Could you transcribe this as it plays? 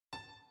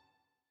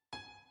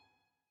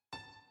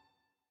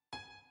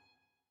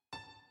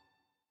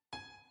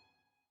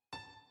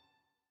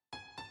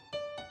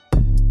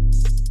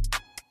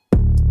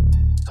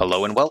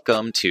Hello and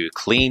welcome to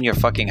Clean Your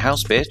Fucking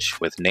House,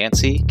 Bitch with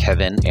Nancy,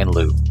 Kevin, and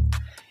Lou.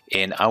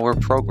 In our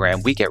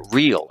program, we get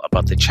real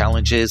about the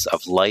challenges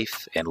of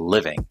life and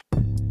living.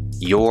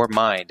 Your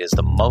mind is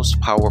the most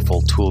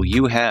powerful tool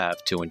you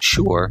have to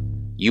ensure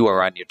you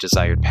are on your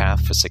desired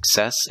path for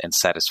success and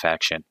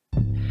satisfaction.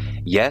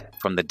 Yet,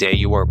 from the day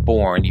you are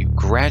born, you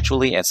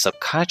gradually and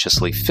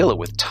subconsciously fill it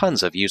with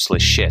tons of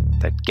useless shit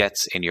that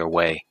gets in your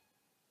way.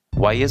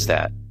 Why is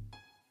that?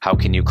 How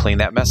can you clean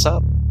that mess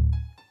up?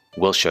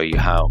 We'll show you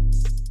how.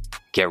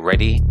 Get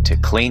ready to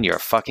clean your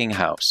fucking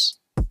house.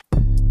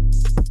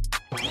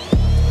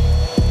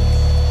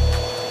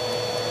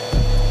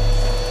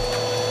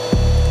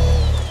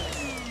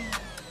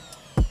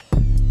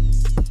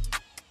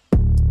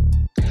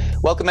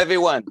 Welcome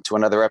everyone to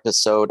another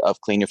episode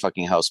of Clean Your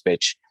Fucking House,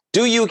 Bitch.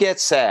 Do you get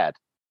sad?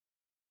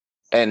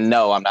 And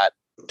no, I'm not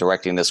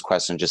directing this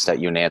question just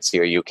at you, Nancy,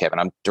 or you, Kevin.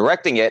 I'm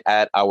directing it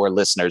at our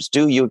listeners.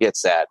 Do you get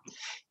sad?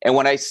 And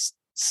when I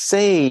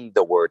say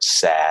the word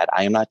sad,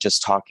 I am not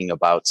just talking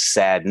about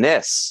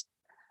sadness.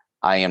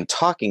 I am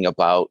talking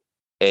about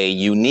a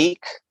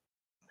unique,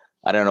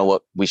 I don't know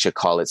what we should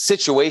call it,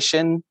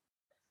 situation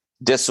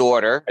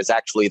disorder is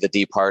actually the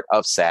D part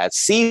of sad.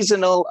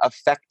 Seasonal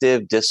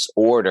affective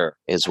disorder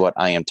is what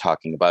I am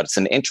talking about. It's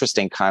an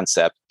interesting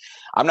concept.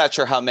 I'm not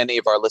sure how many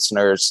of our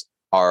listeners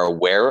are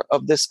aware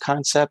of this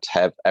concept,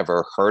 have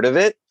ever heard of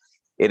it.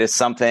 It is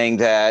something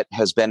that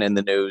has been in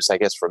the news, I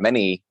guess, for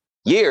many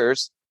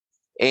years,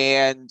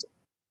 and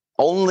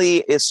only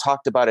is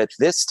talked about at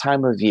this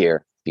time of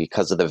year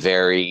because of the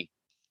very,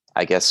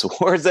 I guess,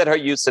 words that are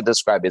used to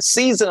describe it.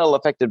 Seasonal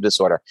affective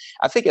disorder.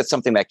 I think it's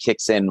something that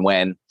kicks in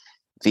when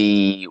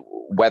the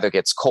weather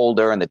gets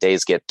colder and the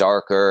days get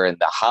darker and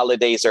the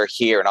holidays are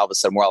here, and all of a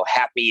sudden we're all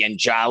happy and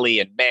jolly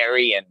and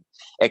merry and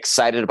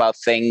excited about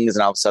things,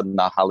 and all of a sudden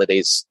the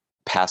holidays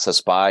pass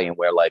us by and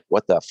we're like,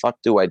 what the fuck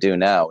do I do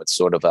now? It's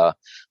sort of a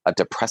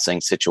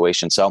depressing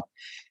situation. So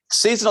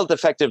seasonal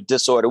affective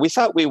disorder, we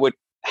thought we would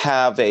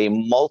have a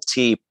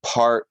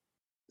multi-part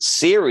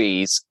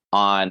series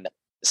on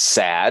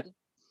sad,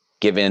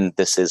 given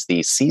this is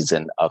the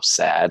season of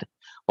sad,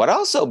 but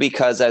also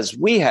because as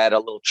we had a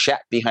little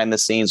chat behind the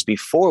scenes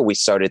before we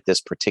started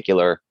this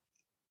particular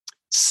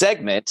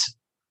segment,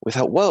 we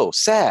thought, whoa,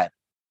 sad.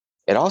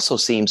 It also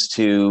seems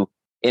to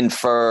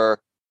infer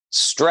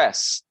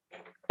stress,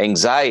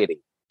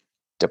 anxiety,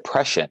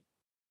 depression,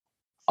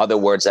 other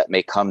words that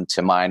may come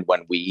to mind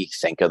when we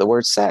think of the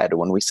word sad,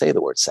 when we say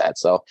the word sad.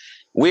 So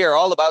we are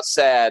all about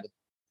sad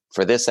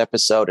for this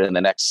episode and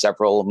the next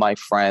several, my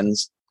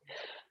friends.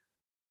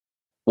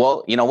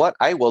 Well, you know what?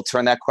 I will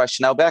turn that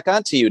question now back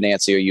on to you,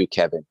 Nancy, or you,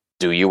 Kevin.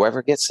 Do you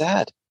ever get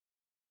sad?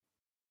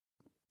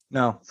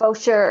 No. For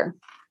sure.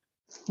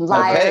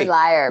 Liar, Okay.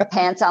 liar,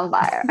 pants on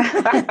fire.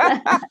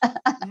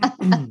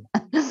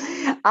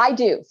 I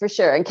do, for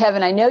sure. And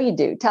Kevin, I know you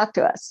do. Talk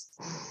to us.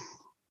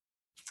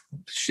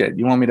 Shit,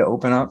 you want me to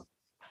open up?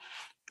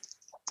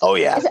 Oh,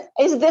 yeah.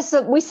 Is this,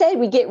 we said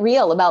we get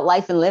real about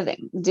life and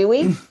living. Do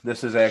we?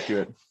 This is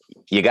accurate.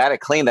 You got to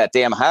clean that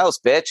damn house,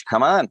 bitch.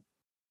 Come on.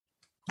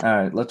 All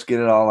right, let's get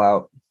it all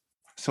out.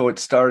 So it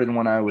started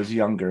when I was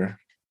younger.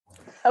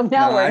 Oh,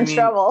 now we're in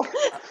trouble.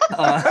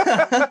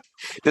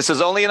 This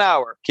is only an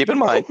hour. Keep in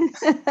mind.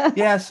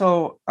 Yeah,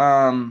 so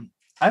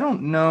I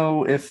don't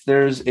know if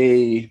there's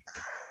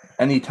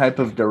any type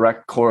of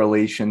direct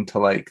correlation to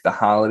like the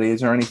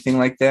holidays or anything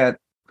like that,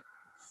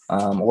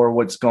 or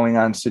what's going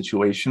on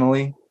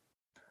situationally.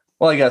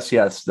 Well, I guess,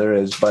 yes, there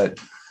is, but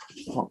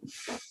hold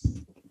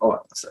on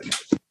a second.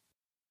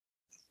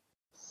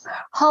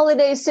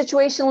 Holidays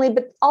situationally,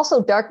 but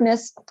also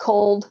darkness,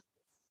 cold.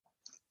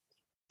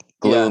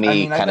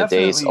 Gloomy kind of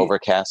days,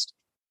 overcast.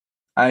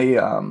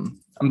 I'm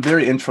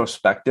very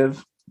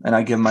introspective, and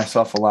I give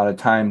myself a lot of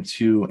time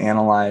to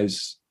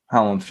analyze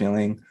how I'm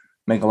feeling,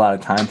 make a lot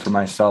of time for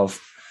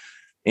myself.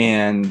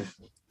 And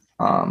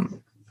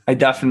I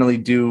definitely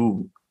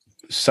do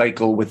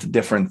cycle with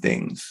different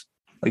things,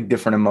 like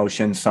different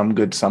emotions, some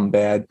good, some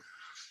bad.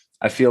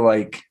 I feel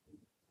like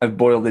I've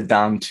boiled it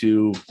down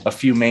to a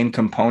few main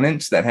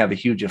components that have a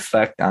huge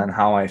effect on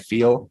how I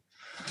feel,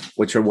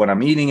 which are what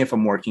I'm eating, if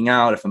I'm working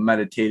out, if I'm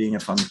meditating,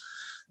 if I'm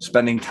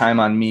spending time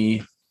on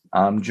me,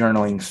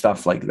 journaling,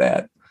 stuff like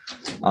that.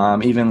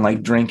 Even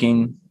like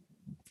drinking,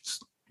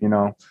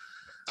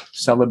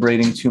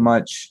 celebrating too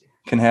much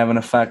can have an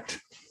effect.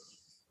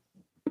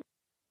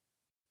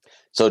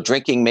 So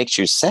drinking makes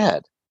you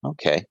sad.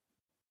 Okay.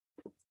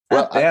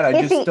 Well,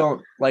 I just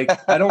don't like,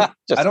 I don't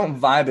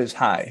vibe as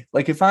high.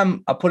 Like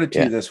I'll put it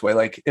to you this way.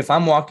 Like if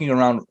I'm walking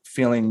around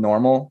feeling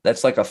normal,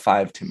 that's like a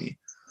 5 to me.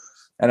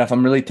 And if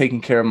I'm really taking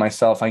care of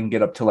myself, I can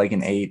get up to like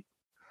an 8.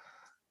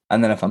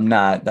 And then if I'm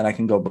not, then I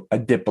can go a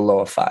dip below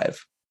a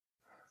 5.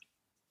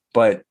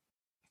 But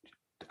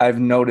I've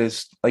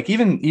noticed, like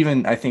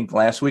even I think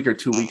last week or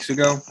 2 weeks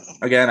ago,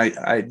 again,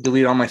 I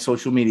delete all my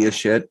social media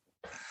shit.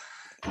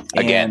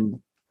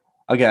 Again.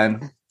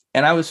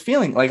 And I was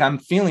feeling like I'm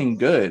feeling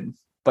good.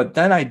 But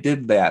then I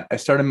did that. I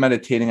started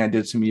meditating. I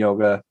did some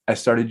yoga. I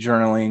started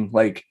journaling.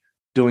 Like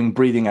doing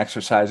breathing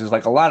exercises,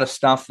 like a lot of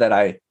stuff that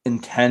I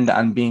intend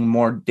on being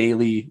more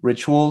daily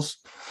rituals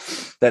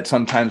that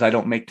sometimes I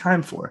don't make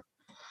time for.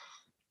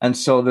 And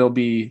so there'll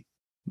be,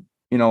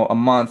 a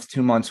month,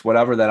 2 months,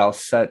 whatever, that I'll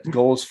set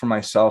goals for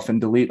myself and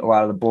delete a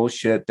lot of the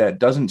bullshit that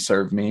doesn't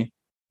serve me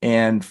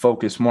and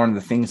focus more on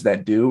the things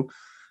that do.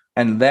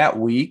 And that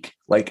week,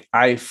 like,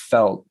 I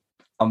felt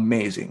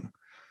amazing.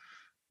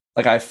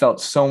 Like, I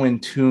felt so in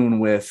tune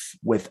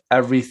with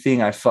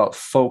everything. I felt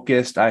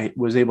focused. I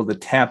was able to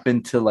tap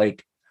into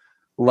like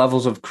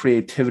levels of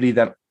creativity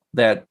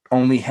that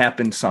only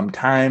happen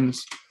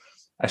sometimes.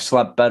 I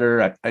slept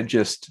better. I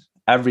just,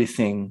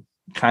 everything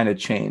kind of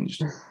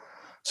changed.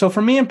 So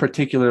for me in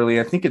particularly,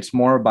 I think it's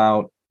more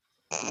about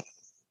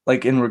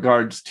like in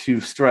regards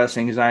to stress,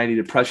 anxiety,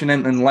 depression,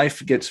 and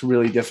life gets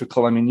really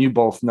difficult. I mean, you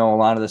both know a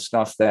lot of the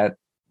stuff that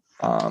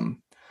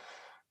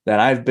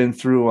I've been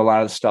through, a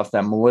lot of the stuff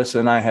that Melissa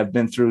and I have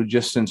been through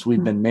just since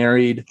we've been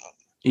married,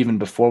 even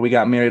before we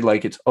got married.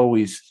 Like, it's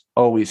always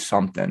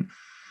something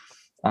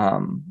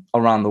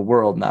around the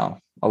world now.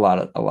 A lot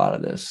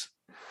of this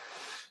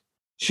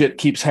shit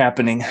keeps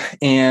happening,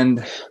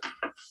 and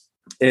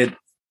it,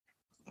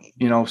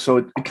 so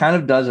it kind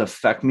of does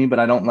affect me, but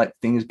I don't let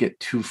things get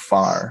too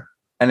far.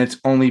 And it's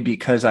only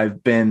because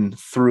I've been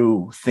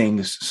through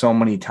things so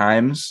many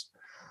times.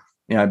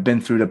 I've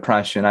been through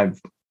depression.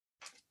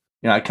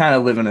 I kind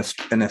of live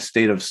in a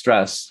state of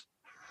stress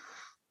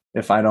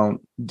if I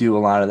don't do a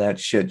lot of that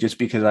shit, just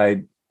because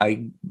I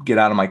get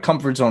out of my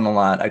comfort zone a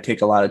lot. I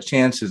take a lot of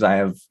chances. I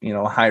have,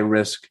 high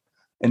risk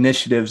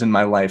initiatives in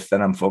my life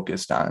that I'm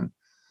focused on.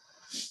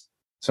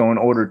 So in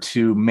order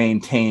to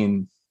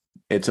maintain,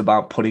 it's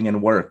about putting in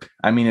work.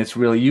 I mean, it's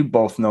really, you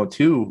both know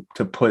too,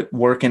 to put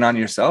work in on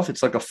yourself.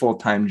 It's like a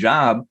full-time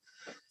job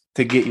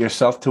to get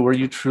yourself to where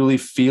you truly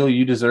feel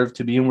you deserve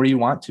to be and where you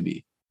want to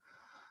be.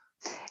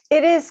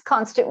 It is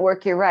constant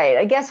work. You're right.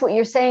 I guess what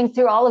you're saying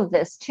through all of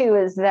this too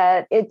is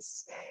that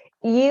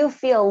you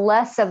feel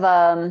less of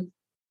a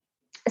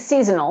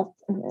seasonal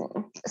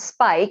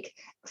spike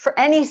for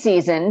any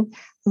season,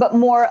 but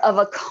more of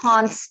a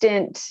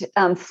constant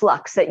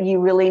flux that you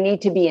really need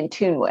to be in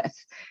tune with.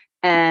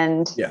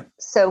 And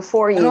so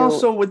for you, and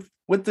also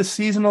with the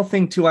seasonal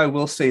thing too, I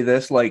will say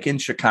this, like in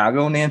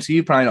Chicago, Nancy,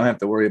 you probably don't have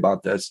to worry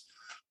about this.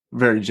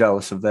 Very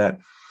jealous of that.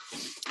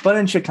 But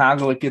in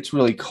Chicago, it gets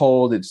really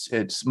cold.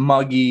 It's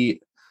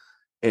muggy.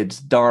 It's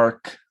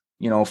dark,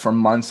 for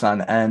months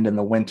on end in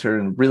the winter,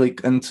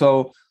 and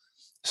so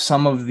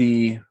some of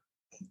the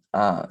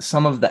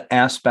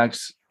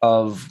aspects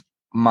of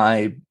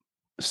my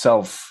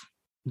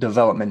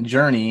self-development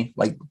journey,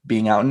 like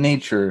being out in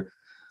nature,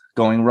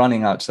 going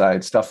running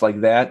outside, stuff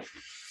like that,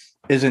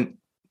 isn't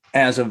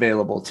as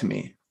available to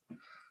me.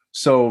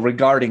 So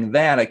regarding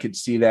that, I could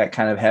see that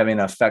kind of having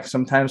an effect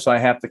sometimes. So I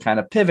have to kind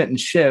of pivot and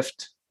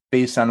shift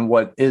based on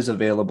what is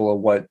available or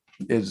what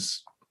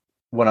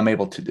I'm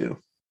able to do.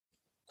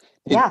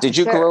 Did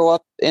you grow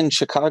up in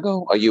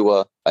Chicago? Are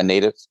you a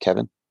native,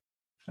 Kevin?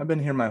 I've been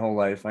here my whole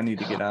life. I need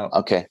to get out.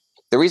 Okay.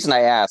 The reason I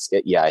ask,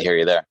 I hear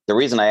you there. The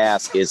reason I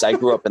ask is I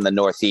grew up in the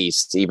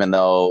Northeast, even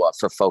though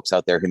for folks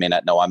out there who may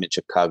not know, I'm in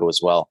Chicago as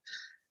well.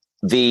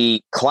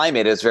 The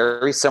climate is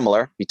very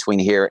similar between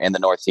here and the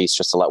Northeast,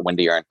 just a lot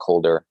windier and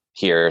colder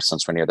here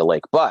since we're near the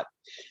lake. But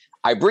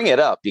I bring it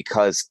up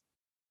because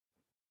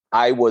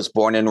I was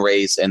born and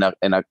raised in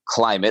a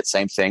climate,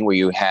 same thing, where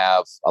you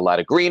have a lot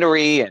of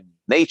greenery and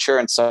nature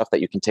and stuff that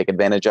you can take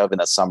advantage of in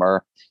the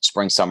summer,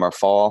 spring, summer,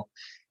 fall.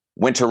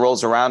 Winter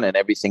rolls around and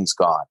everything's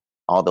gone.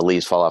 All the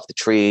leaves fall off the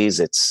trees.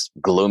 It's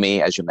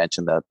gloomy, as you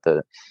mentioned.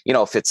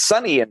 If it's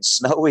sunny and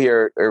snowy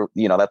or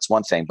that's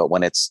one thing. But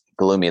when it's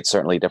gloomy, it's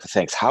certainly different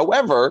things.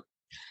 However,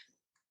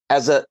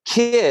 as a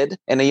kid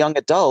and a young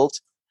adult,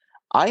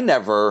 I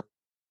never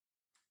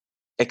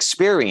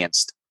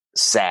experienced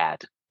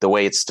sad the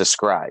way it's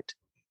described.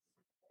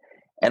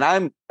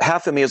 And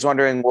half of me is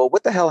wondering, well,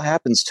 what the hell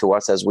happens to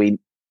us as we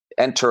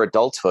enter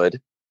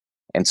adulthood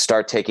and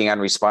start taking on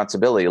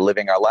responsibility,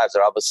 living our lives,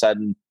 and all of a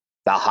sudden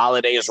the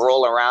holidays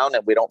roll around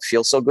and we don't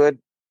feel so good?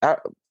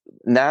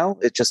 Now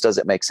it just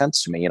doesn't make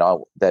sense to me,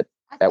 that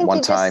at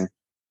one time.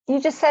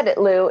 You just said it,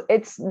 Lou.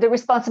 It's the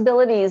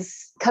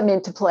responsibilities come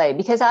into play,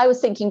 because I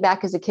was thinking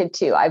back as a kid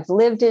too. I've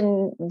lived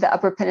in the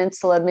Upper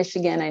Peninsula of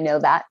Michigan. I know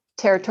that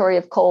territory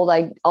of cold.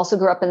 I also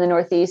grew up in the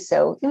Northeast.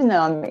 So even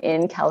though I'm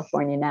in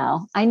California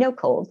now, I know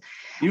cold.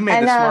 You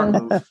made a smart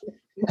move.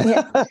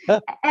 Yeah.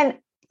 And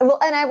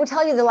I will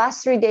tell you, the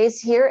last 3 days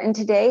here and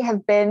today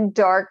have been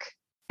dark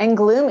and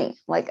gloomy.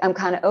 Like, I'm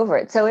kind of over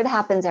it. So it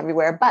happens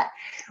everywhere. But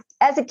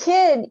as a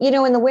kid,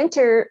 in the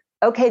winter,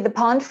 okay, the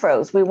pond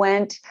froze. We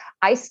went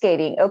ice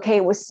skating. Okay,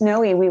 it was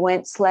snowy. We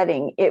went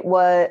sledding. It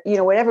was,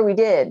 whatever we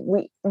did,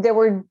 there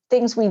were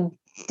things we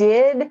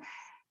did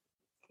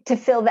to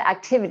fill the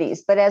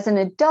activities. But as an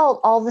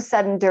adult, all of a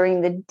sudden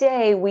during the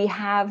day, we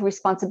have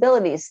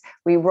responsibilities.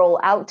 We roll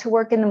out to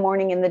work in the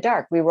morning in the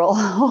dark. We roll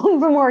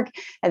home from work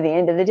at the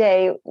end of the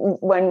day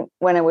when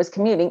I was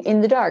commuting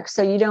in the dark.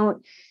 So you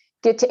don't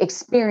get to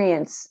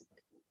experience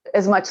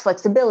as much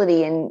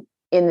flexibility and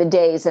in the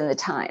days and the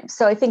times.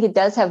 So I think it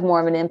does have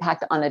more of an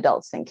impact on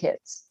adults than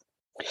kids.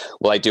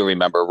 Well, I do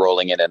remember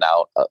rolling in and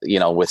out,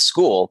 with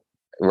school,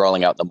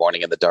 rolling out in the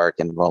morning in the dark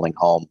and rolling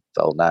home,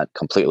 though not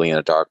completely in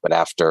the dark, but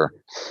after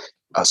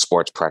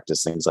sports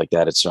practice, things like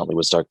that. It certainly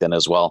was dark then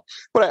as well.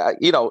 But,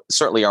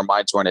 certainly our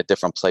minds were in a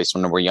different place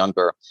when we were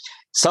younger.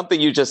 Something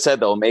you just said,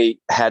 though,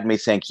 had me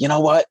think, you know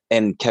what?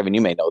 And Kevin,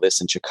 you may know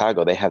this, in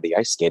Chicago, they have the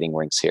ice skating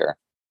rinks here.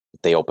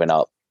 They open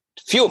up.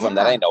 A few of them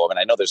that I know of, and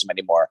I know there's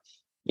many more.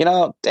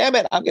 Damn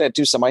it, I'm going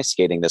to do some ice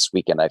skating this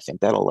weekend. I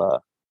think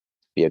that'll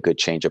be a good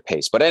change of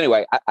pace. But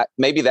anyway,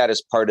 maybe that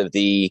is part of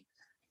the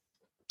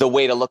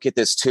way to look at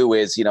this too,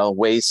 is,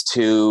 ways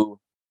to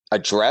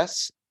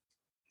address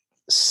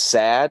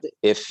sad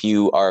if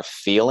you are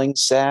feeling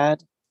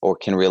sad or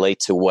can relate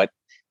to what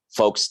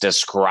folks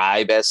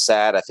describe as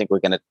sad. I think we're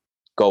going to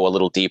go a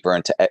little deeper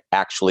into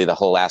actually the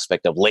whole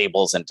aspect of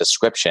labels and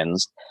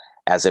descriptions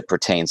as it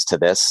pertains to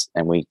this.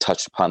 And we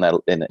touched upon that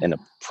in a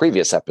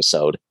previous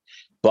episode.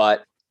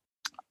 But,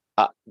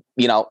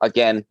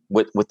 again,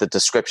 with the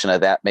description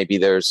of that, maybe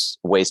there's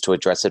ways to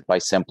address it by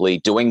simply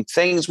doing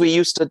things we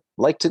used to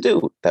like to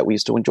do, that we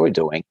used to enjoy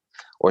doing,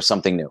 or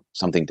something new,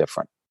 something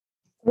different.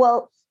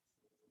 Well,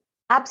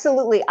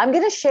 absolutely. I'm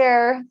going to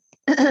share,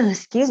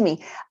 excuse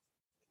me.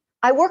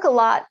 I work a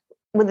lot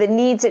with the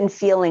needs and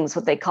feelings,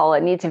 what they call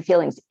a needs and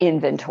feelings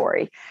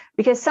inventory,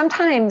 because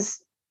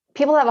sometimes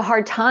people have a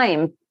hard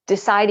time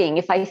deciding,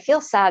 if I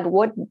feel sad,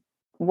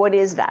 what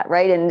is that,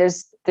 right? And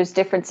there's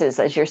differences,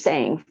 as you're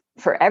saying,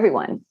 for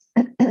everyone.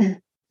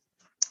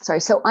 Sorry.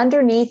 So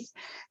underneath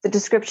the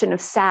description of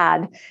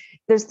sad,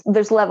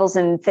 there's levels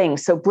and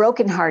things. So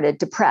brokenhearted,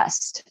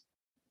 depressed,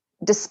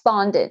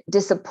 despondent,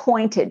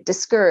 disappointed,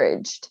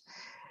 discouraged,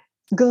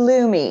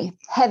 gloomy,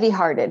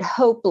 heavy-hearted,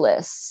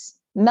 hopeless,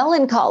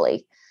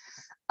 melancholy,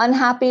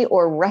 unhappy,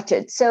 or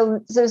wretched.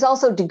 So there's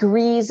also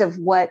degrees of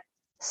what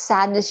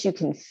sadness you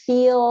can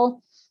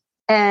feel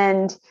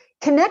and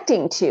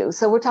connecting to.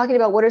 So we're talking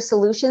about what are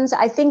solutions.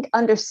 I think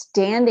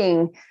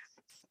understanding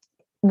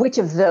which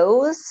of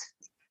those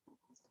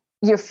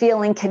you're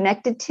feeling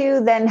connected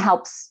to then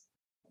helps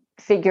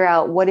figure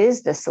out what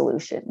is the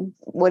solution.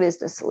 What is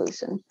the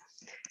solution?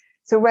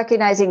 So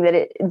recognizing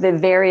that the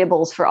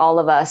variables for all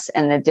of us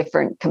and the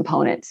different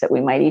components that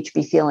we might each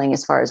be feeling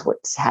as far as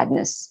what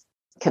sadness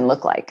can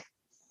look like.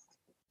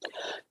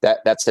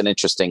 That's an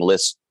interesting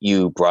list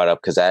you brought up,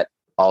 because that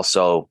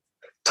also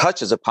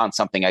touches upon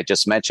something I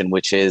just mentioned,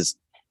 which is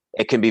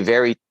it can be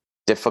very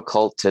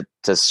difficult to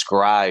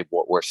describe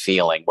what we're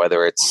feeling,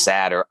 whether it's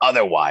sad or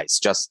otherwise.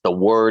 Just the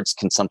words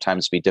can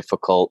sometimes be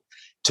difficult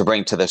to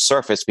bring to the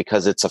surface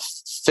because it's a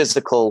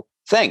physical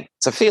thing.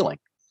 It's a feeling.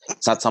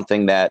 It's not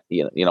something that,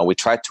 we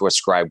try to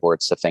ascribe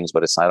words to things,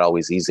 but it's not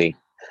always easy.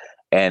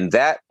 And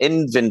that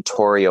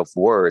inventory of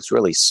words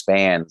really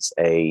spans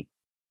a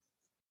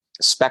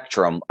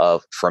spectrum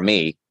of, for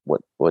me,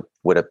 what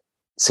would have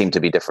seemed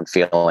to be different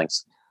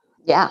feelings.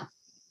 Yeah.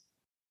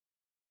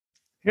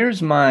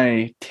 Here's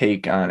my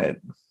take on it.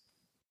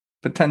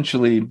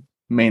 Potentially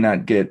may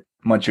not get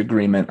much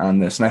agreement on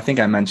this. And I think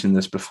I mentioned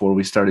this before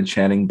we started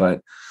chatting,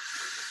 but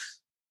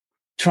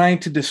trying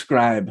to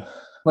describe,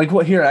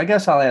 I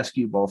guess I'll ask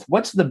you both.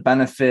 What's the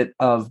benefit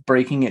of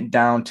breaking it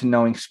down to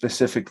knowing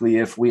specifically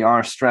if we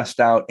are stressed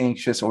out,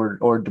 anxious,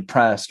 or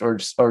depressed,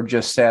 or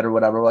just sad or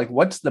whatever?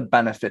 What's the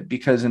benefit?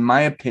 Because in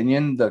my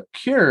opinion, the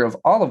cure of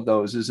all of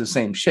those is the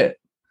same shit.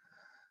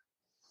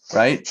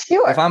 Right?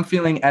 Sure. If I'm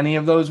feeling any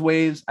of those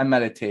ways, I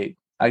meditate,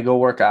 I go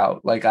work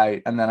out,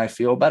 and then I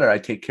feel better. I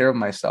take care of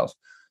myself.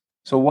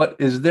 So what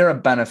is there a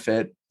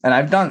benefit? And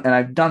I've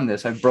done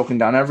this. I've broken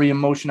down every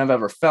emotion I've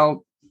ever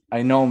felt.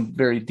 I know them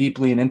very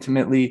deeply and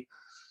intimately.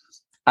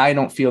 I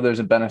don't feel there's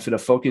a benefit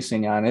of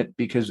focusing on it,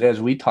 because as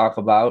we talk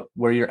about,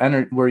 where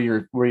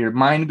your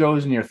mind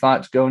goes and your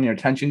thoughts go and your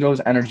attention goes,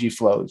 energy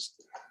flows.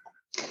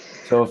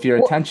 So if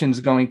your attention's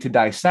going to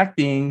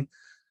dissecting,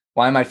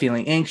 why am I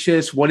feeling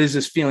anxious? What is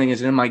this feeling?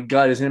 Is it in my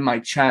gut? Is it in my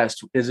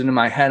chest? Is it in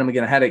my head? Am I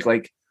getting a headache?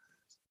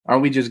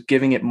 Aren't we just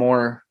giving it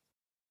more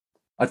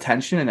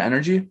attention and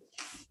energy?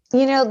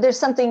 There's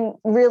something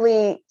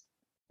really,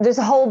 there's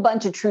a whole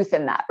bunch of truth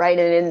in that, right?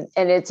 And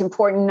it's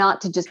important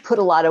not to just put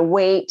a lot of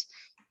weight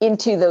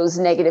into those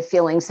negative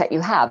feelings that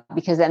you have,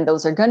 because then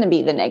those are going to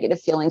be the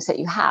negative feelings that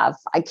you have.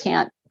 I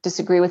can't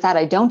disagree with that.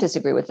 I don't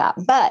disagree with that.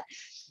 But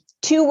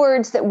two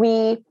words that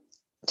we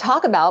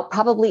talk about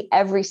probably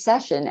every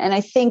session. And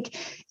I think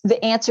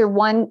the answer,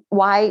 one,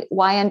 why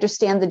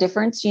understand the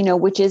difference?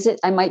 Which is it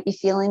I might be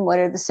feeling? What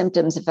are the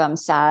symptoms if I'm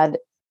sad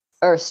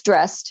or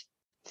stressed,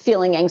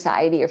 feeling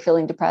anxiety or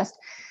feeling depressed?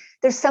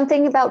 There's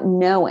something about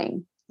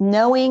knowing.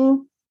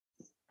 Knowing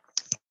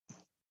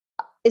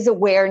is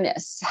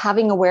awareness.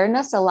 Having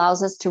awareness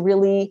allows us to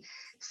really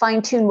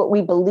fine-tune what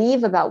we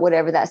believe about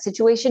whatever that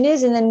situation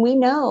is. And then we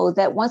know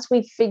that once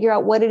we figure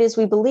out what it is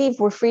we believe,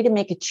 we're free to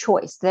make a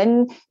choice.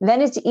 Then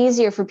it's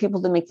easier for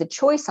people to make the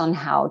choice on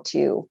how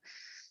to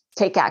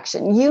take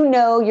action.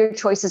 Your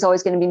choice is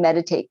always going to be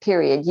meditate,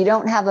 period. You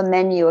don't have a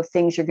menu of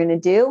things you're going to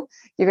do.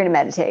 You're going to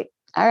meditate.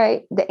 All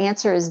right. The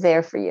answer is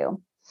there for you.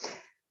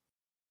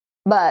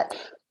 But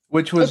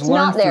which was it's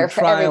not learned there through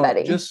for trial,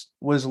 everybody. just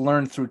was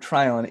learned through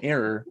trial and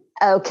error.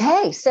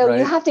 Okay. So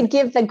you Right. have to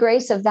give the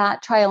grace of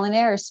that trial and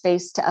error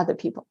space to other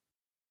people.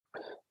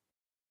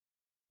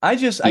 I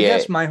Yeah.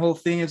 guess my whole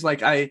thing is like,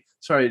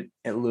 sorry,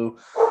 Lou.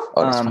 Oh,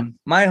 that's fine.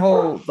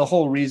 The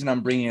whole reason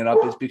I'm bringing it up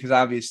is because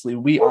obviously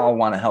we all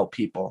want to help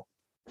people,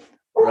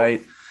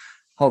 right?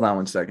 Hold on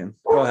one second.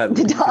 Go ahead.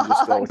 The You can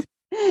just go. dog.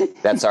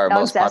 That's our Dog's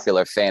most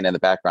popular fan in the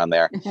background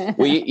there.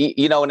 Well,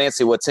 you know,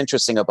 Nancy, what's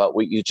interesting about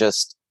what you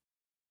just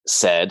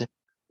said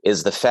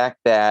is the fact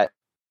that,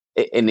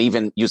 and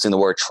even using the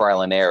word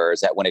trial and error, is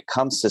that when it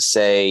comes to,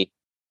 say,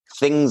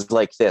 things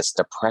like this,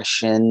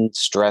 depression,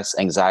 stress,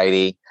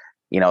 anxiety,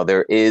 you know,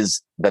 there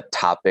is the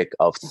topic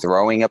of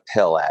throwing a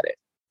pill at it,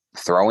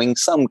 throwing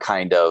some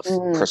kind of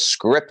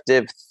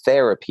prescriptive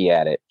therapy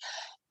at it.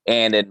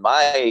 And in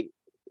my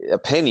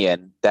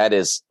opinion, that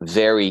is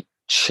very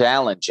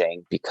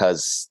challenging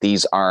because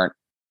these aren't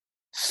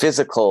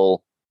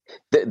physical.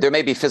 There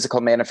may be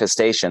physical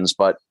manifestations,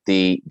 but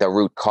the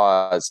root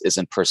cause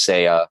isn't per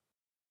se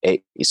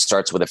it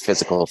starts with a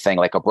physical thing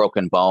like a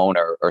broken bone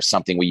or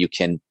something where you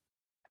can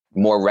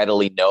more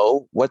readily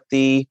know what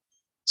the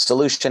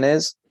solution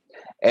is.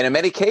 And in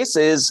many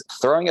cases,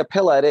 throwing a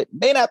pill at it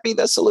may not be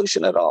the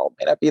solution at all,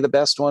 may not be the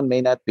best one,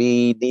 may not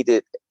be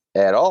needed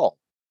at all.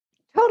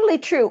 Totally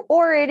true.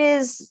 Or it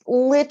is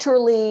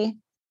literally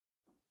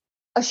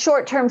a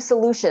short-term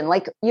solution.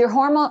 Like your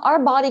hormone, our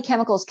body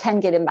chemicals can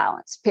get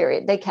imbalanced,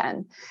 period. They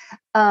can.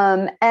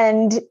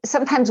 And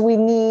sometimes we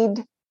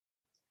need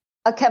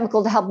a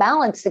chemical to help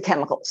balance the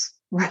chemicals,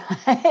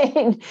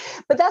 right?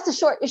 But that's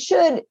it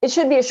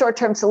should be a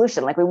short-term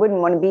solution. Like we wouldn't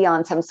want to be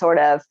on some sort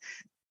of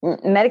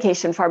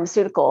medication,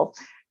 pharmaceutical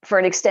for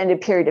an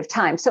extended period of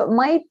time. So it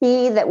might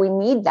be that we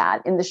need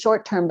that in the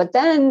short term, but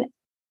then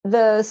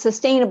the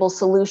sustainable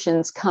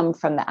solutions come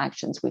from the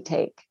actions we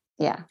take.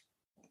 Yeah.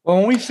 Well,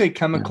 when we say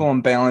chemical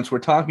imbalance, we're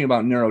talking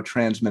about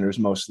neurotransmitters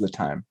most of the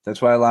time.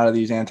 That's why a lot of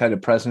these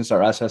antidepressants are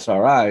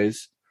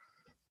SSRIs,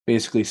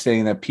 basically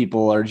saying that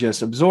people are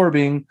just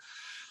absorbing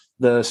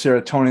the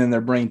serotonin in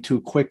their brain too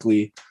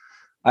quickly.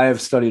 I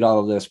have studied all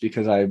of this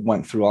because I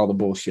went through all the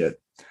bullshit.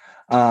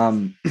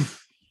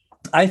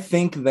 I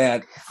think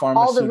that pharmaceuticals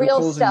all the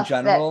real stuff in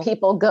general, that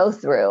people go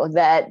through,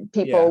 that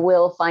people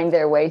will find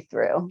their way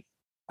through.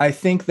 I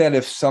think that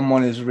if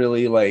someone is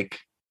really like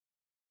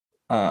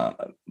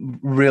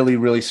really,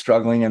 really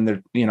struggling and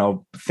they're, you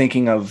know,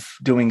 thinking of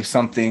doing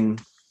something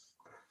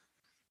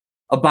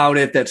about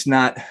it that's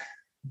not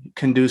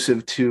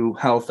conducive to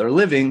health or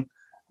living,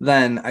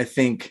 then I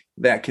think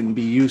that can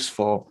be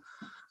useful.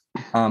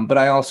 But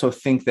I also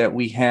think that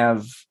we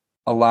have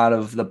a lot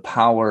of the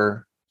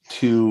power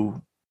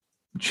to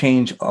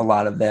change a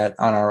lot of that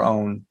on our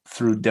own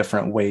through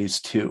different ways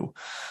too.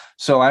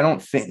 So I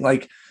don't think,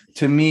 like,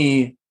 to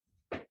me,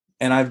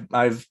 and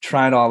I've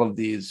tried all of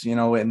these, you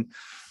know, and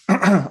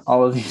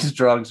all of these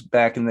drugs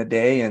back in the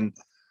day, and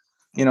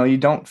you know, you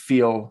don't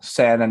feel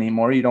sad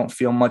anymore. You don't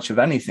feel much of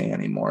anything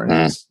anymore. And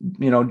it's,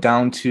 you know,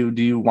 down to,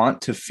 do you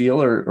want to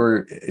feel,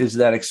 or is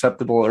that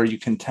acceptable? Or are you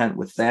content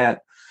with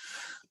that?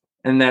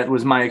 And that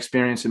was my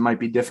experience. It might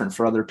be different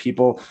for other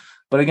people,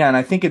 but again,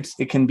 I think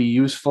it can be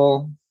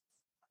useful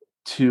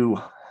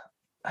to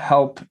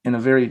help in a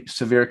very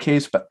severe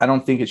case, but I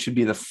don't think it should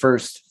be the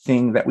first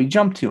thing that we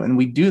jump to. And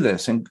we do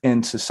this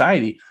in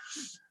society.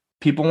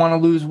 People want to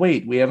lose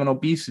weight. We have an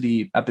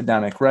obesity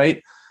epidemic,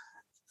 right?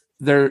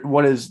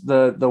 What is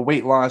the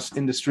weight loss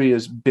industry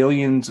is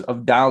billions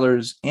of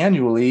dollars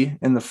annually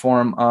in the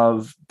form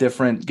of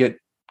different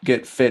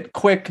get fit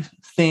quick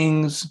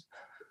things,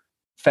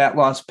 fat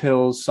loss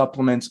pills,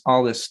 supplements,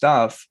 all this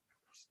stuff.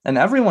 And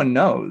everyone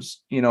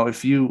knows, you know,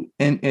 if you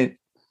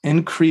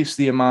increase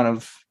the amount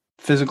of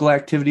physical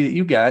activity that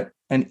you get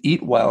and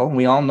eat well,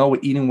 we all know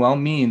what eating well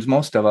means,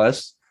 most of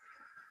us,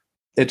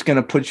 it's going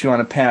to put you on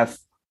a path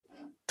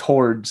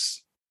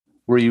towards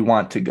where you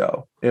want to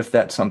go, if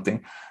that's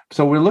something.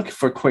 So we're looking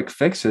for quick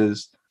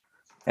fixes.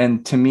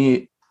 And to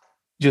me,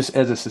 just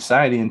as a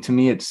society, and to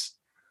me, it's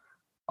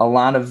a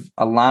lot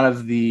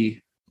of the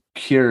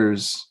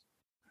cures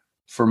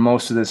for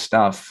most of this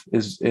stuff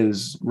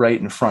is right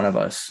in front of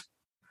us.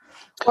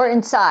 Or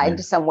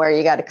inside somewhere,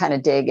 you got to kind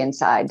of dig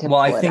inside. Well,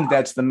 I think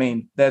that's the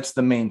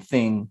main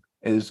thing,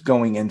 is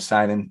going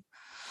inside. And,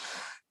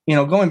 you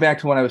know, going back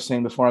to what I was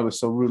saying before I was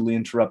so rudely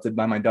interrupted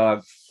by my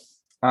dog.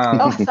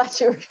 I thought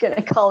you were going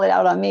to call it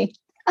out on me.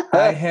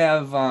 I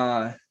have,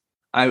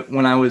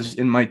 when I was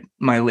in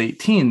my late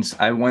teens,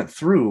 I went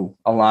through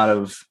a lot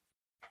of,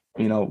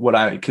 you know, what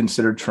I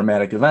considered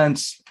traumatic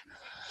events.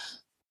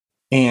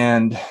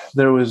 And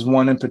there was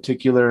one in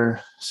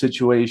particular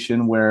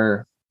situation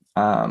where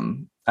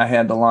I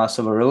had the loss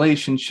of a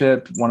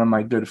relationship. One of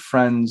my good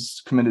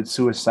friends committed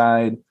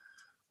suicide.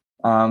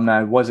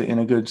 I wasn't in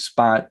a good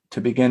spot to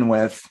begin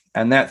with,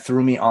 and that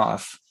threw me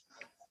off.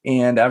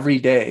 And every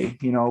day,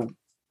 you know,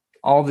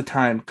 all the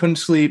time, couldn't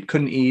sleep,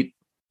 couldn't eat,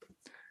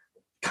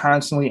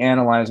 constantly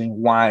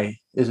analyzing, why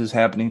is this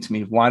happening to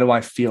me? Why do I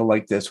feel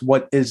like this?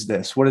 What is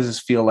this? What does this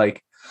feel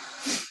like?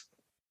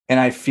 And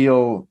I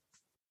feel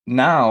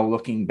now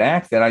looking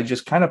back that I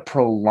just kind of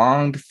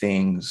prolonged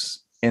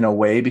things in a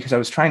way because I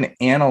was trying to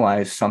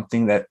analyze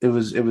something that it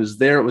was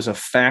there. It was a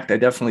fact. I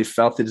definitely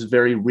felt it's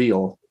very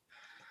real,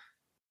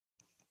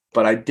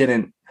 but I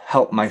didn't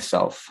help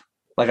myself.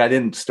 Like I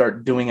didn't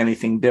start doing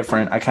anything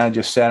different. I kind of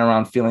just sat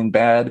around feeling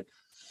bad,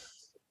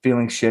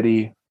 feeling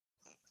shitty,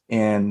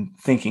 and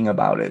thinking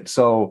about it.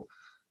 So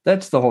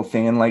that's the whole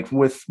thing. And like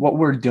with what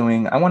we're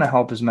doing, I want to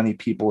help as many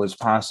people as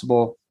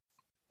possible.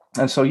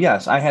 And so,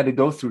 yes, I had to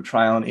go through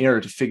trial and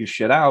error to figure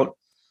shit out.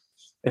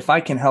 If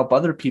I can help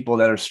other people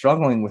that are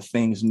struggling with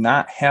things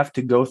not have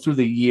to go through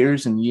the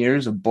years and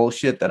years of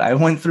bullshit that I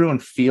went through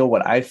and feel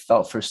what I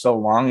felt for so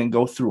long and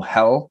go through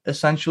hell,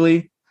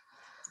 essentially,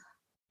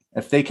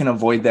 if they can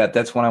avoid that,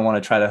 that's what I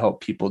want to try to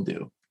help people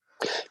do.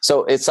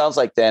 So it sounds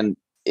like then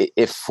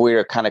if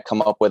we're kind of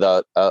come up with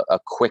a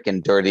quick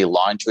and dirty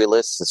laundry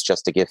list, it's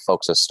just to give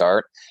folks a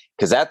start,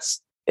 because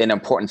that's an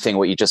important thing.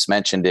 What you just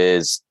mentioned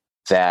is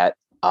that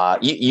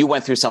you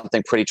went through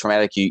something pretty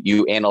traumatic.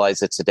 You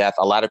analyzed it to death.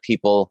 A lot of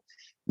people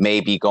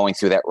may be going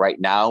through that right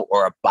now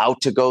or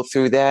about to go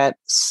through that.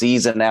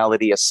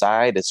 Seasonality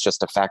aside, it's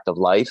just a fact of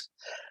life.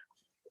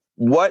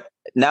 What,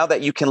 now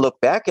that you can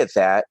look back at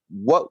that,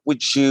 what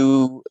would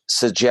you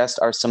suggest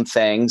are some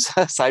things,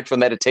 aside from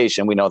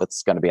meditation, we know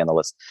that's going to be on the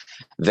list,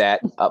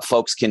 that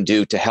folks can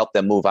do to help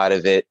them move out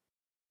of it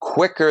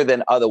quicker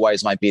than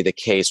otherwise might be the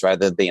case,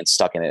 rather than being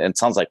stuck in it? And it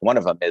sounds like one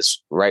of them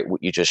is, right,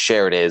 what you just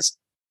shared is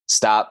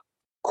stop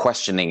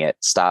questioning it,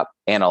 stop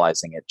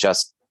analyzing it,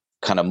 just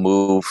kind of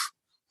move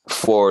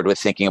forward with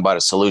thinking about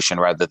a solution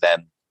rather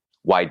than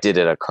why did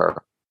it occur.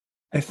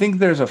 I think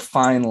there's a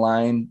fine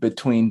line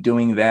between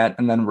doing that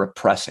and then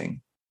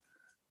repressing,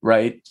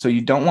 right? So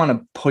you don't want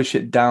to push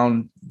it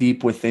down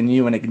deep within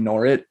you and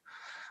ignore it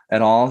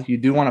at all. You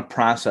do want to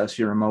process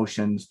your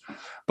emotions.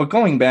 But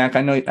going back,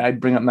 I know I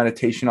bring up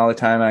meditation all the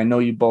time. I know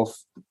you both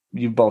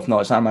know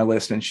it's on my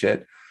list and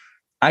shit.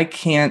 I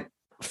can't,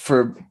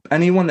 for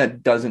anyone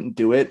that doesn't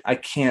do it, I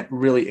can't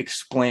really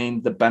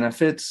explain the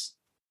benefits.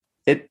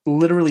 It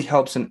literally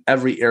helps in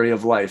every area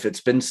of life. It's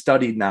been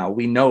studied now.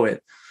 We know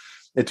it.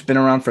 It's been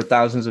around for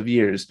thousands of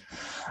years.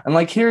 And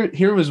like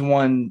here was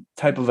one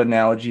type of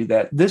analogy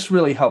that this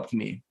really helped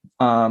me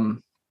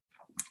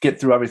get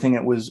through everything.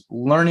 It was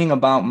learning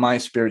about my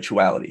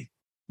spirituality,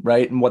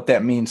 right? And what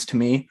that means to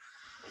me.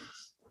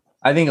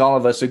 I think all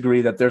of us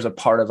agree that there's a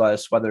part of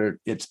us, whether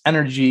it's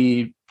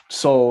energy,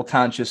 soul,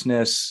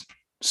 consciousness,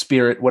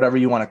 spirit, whatever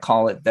you want to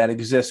call it, that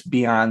exists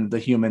beyond the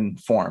human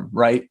form,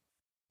 right?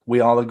 We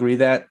all agree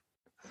that?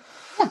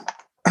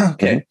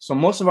 Okay. So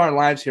most of our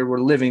lives here, we're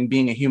living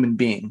being a human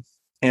being.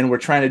 And we're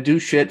trying to do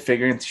shit,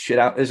 figuring shit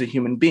out as a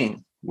human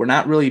being. We're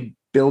not really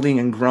building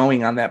and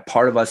growing on that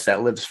part of us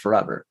that lives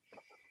forever.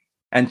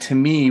 And to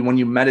me, when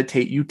you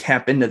meditate, you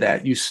tap into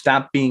that. You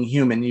stop being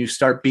human. You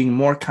start being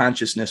more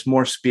consciousness,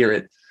 more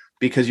spirit,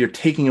 because you're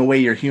taking away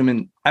your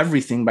human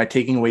everything by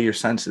taking away your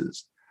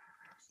senses.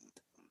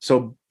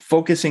 So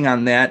focusing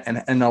on that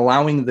and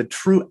allowing the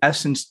true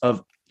essence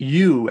of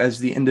you as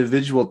the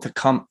individual to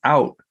come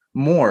out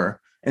more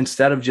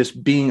instead of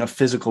just being a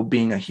physical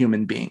being, a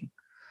human being.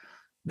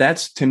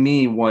 That's to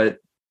me what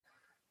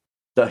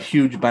the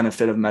huge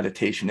benefit of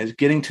meditation is,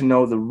 getting to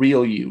know the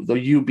real you, the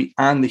you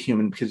beyond the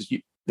human, because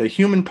the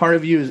human part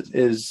of you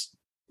is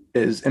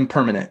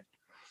impermanent.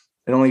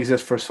 It only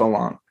exists for so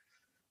long.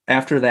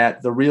 After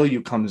that, the real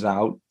you comes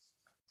out.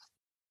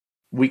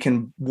 We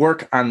can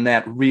work on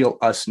that real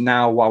us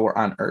now while we're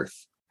on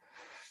Earth.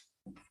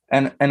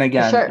 And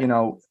again, sure. You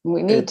know,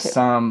 we need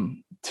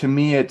to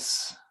me,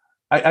 it's,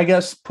 I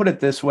guess, put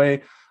it this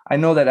way. I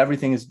know that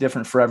everything is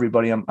different for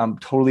everybody. I'm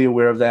totally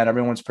aware of that.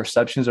 Everyone's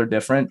perceptions are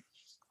different.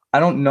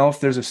 I don't know if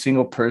there's a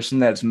single person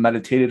that's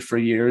meditated for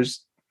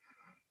years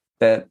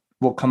that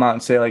will come out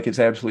and say like it's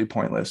absolutely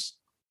pointless.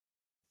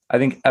 I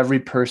think every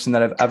person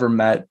that I've ever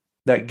met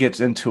that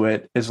gets into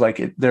it is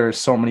like there are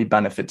so many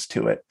benefits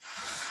to it.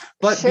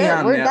 But sure,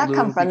 where'd that Lou,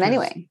 come from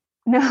anyway?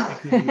 No,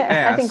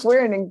 I think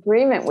we're in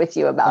agreement with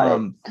you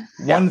about it.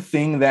 One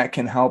thing that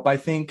can help, I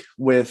think,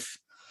 with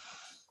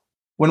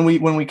when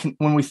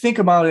we think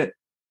about it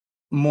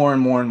more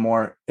and more and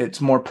more, it's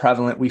more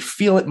prevalent. We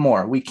feel it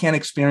more. We can't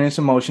experience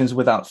emotions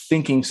without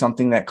thinking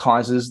something that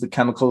causes the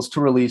chemicals to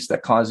release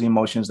that cause the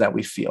emotions that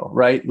we feel,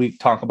 right? We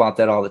talk about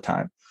that all the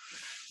time.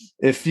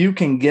 If you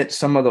can get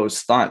some of those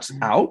thoughts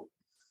out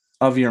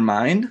of your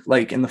mind,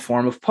 like in the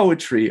form of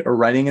poetry or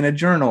writing in a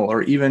journal,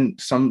 or even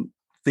some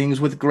things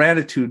with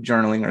gratitude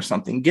journaling or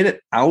something, get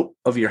it out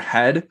of your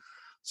head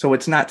so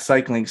it's not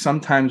cycling.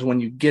 Sometimes when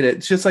you get it,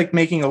 it's just like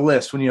making a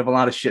list when you have a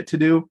lot of shit to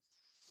do.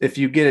 If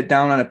you get it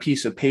down on a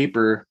piece of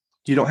paper,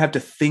 you don't have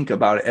to think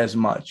about it as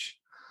much.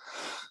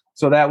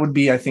 So that would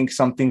be, I think,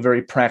 something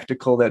very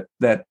practical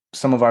that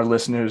some of our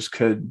listeners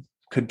could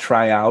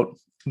try out.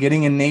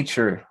 Getting in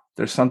nature.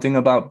 There's something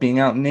about being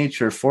out in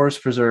nature,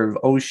 forest preserve,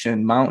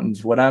 ocean,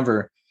 mountains,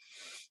 whatever,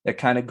 that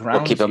kind of grounds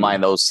Well, keep in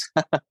mind those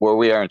where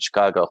we are in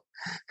Chicago.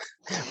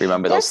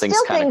 remember those things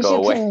kind of go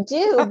away. There's still things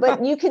you can do,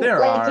 but you can,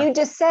 like you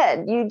just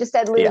said,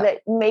 Lou,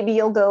 that maybe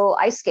you'll go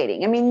ice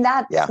skating. I mean,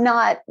 that's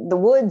not the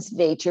woods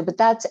nature, but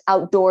that's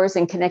outdoors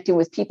and connecting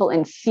with people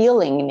and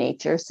feeling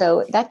nature.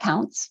 So that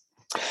counts.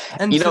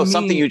 And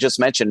something you just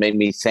mentioned made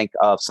me think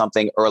of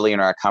something early in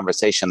our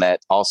conversation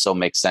that also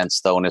makes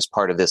sense, though, and is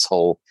part of this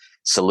whole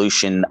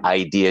solution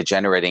idea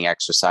generating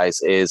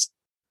exercise is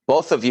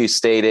both of you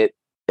stated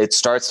it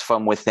starts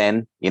from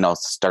within,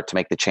 start to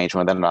make the change from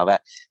within and all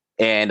that.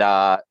 And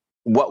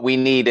what we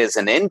need is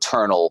an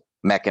internal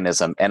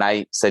mechanism. And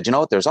I said,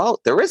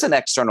 there is an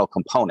external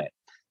component.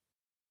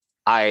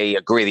 I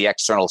agree the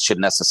external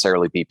shouldn't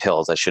necessarily be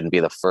pills. That shouldn't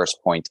be the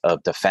first point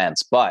of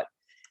defense. But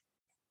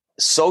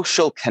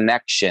social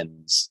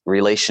connections,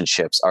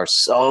 relationships are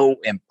so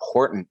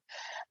important.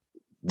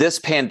 This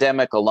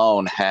pandemic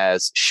alone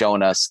has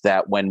shown us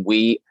that when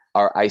we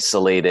are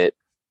isolated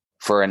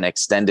for an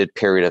extended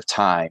period of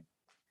time,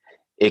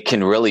 it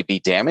can really be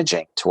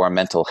damaging to our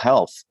mental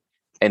health.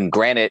 And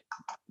granted,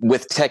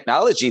 with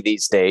technology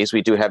these days,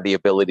 we do have the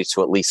ability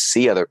to at least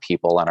see other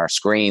people on our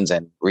screens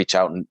and reach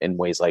out in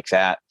ways like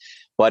that.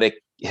 But it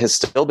has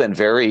still been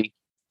very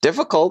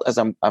difficult, as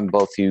I'm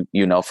both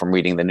from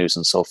reading the news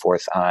and so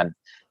forth, on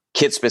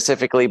kids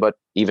specifically, but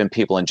even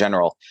people in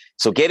general.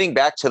 So getting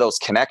back to those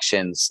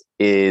connections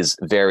is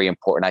very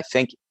important. I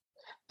think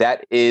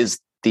that is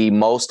the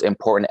most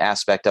important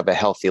aspect of a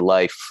healthy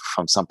life,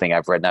 from something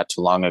I've read not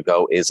too long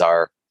ago, is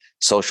our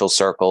social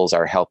circles,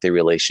 our healthy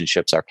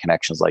relationships, our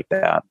connections like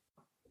that.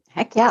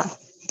 Heck yeah.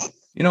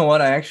 You know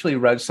what? I actually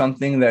read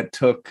something that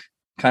took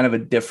kind of a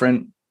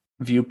different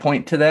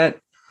viewpoint to that,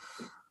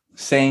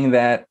 saying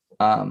that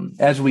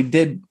as we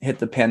did hit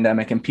the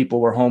pandemic and people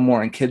were home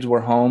more and kids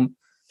were home,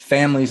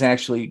 families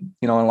actually,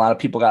 and a lot of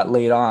people got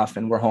laid off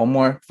and were home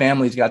more.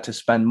 Families got to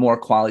spend more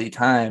quality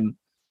time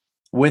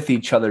with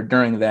each other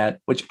during that,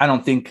 which I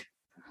don't think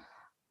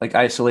like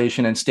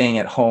isolation and staying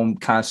at home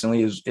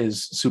constantly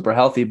is super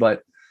healthy.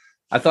 But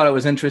I thought it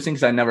was interesting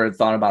because I never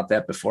thought about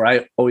that before.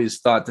 I always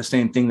thought the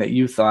same thing that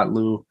you thought,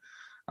 Lou.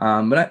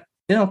 But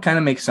kind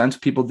of makes sense.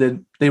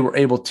 They were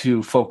able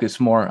to focus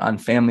more on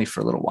family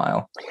for a little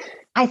while.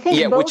 I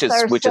think which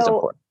is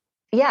important.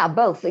 Yeah,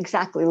 both.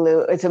 Exactly,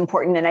 Lou. It's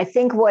important. And I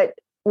think what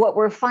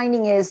we're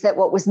finding is that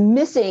what was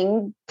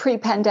missing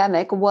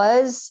pre-pandemic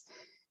was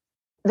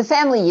the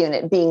family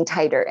unit being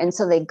tighter. And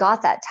so they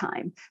got that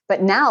time.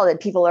 But now that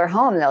people are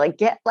home, they're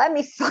like, let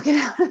me fucking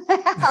out of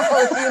the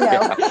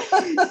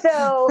house,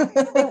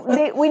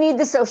 So we need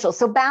the social.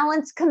 So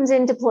balance comes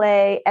into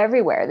play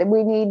everywhere. That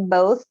we need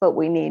both, but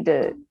we need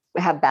to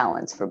have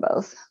balance for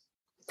both.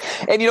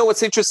 And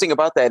what's interesting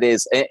about that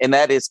is, and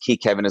that is key,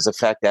 Kevin, is the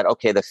fact that,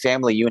 okay, the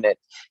family unit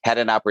had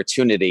an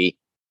opportunity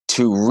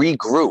to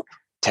regroup,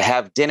 to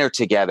have dinner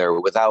together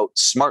without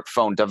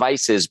smartphone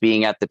devices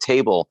being at the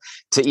table,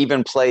 to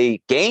even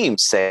play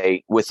games,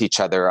 say, with each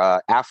other.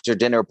 After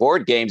dinner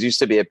board games used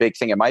to be a big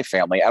thing in my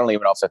family. I don't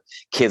even know if the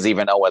kids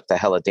even know what the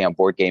hell a damn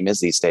board game is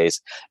these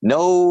days.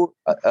 No,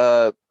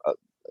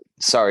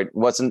 sorry,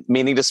 wasn't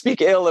meaning to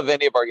speak ill of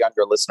any of our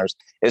younger listeners.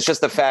 It's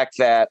just the fact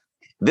that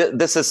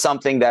this is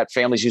something that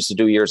families used to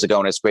do years ago,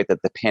 and it's great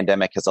that the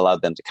pandemic has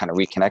allowed them to kind of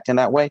reconnect in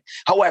that way.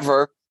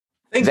 However,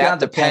 Thank God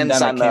the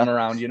pandemic came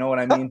around. You know what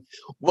I mean?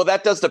 Well,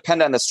 that does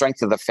depend on the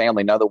strength of the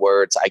family. In other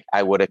words,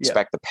 I would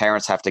expect the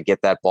parents have to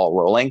get that ball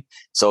rolling.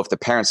 So if the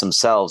parents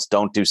themselves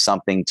don't do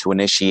something to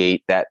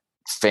initiate that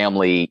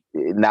family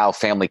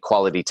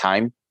quality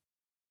time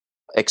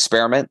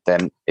experiment,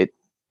 then it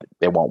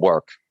won't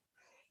work.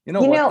 You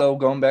know what, though?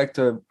 Going back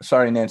to,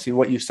 sorry, Nancy,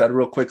 what you said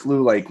real quick,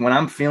 Lou, like when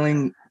I'm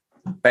feeling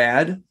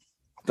bad,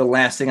 the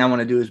last thing I want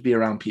to do is be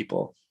around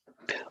people.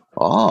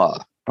 Oh,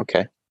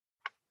 okay.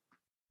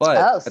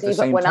 But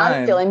when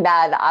I'm feeling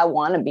bad, I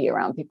want to be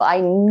around people.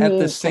 I need at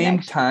the same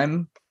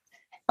time,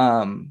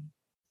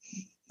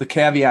 the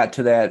caveat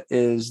to that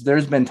is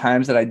there's been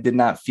times that I did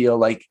not feel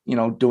like,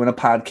 doing a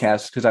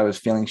podcast because I was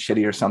feeling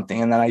shitty or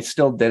something. And then I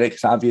still did it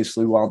because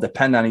obviously we all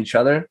depend on each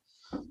other.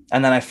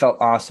 And then I felt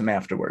awesome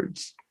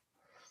afterwards.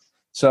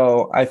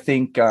 So I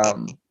think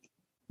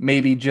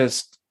maybe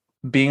just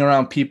being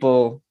around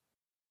people,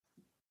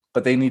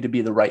 but they need to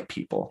be the right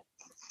people.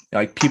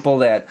 Like people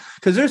that,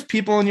 because there's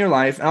people in your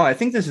life. Oh, I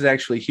think this is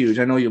actually huge.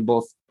 I know you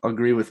both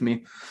agree with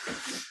me.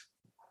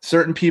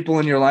 Certain people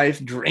in your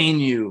life drain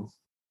you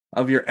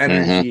of your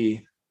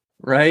energy,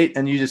 right?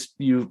 And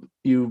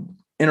you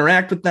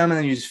interact with them and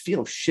then you just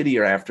feel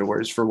shittier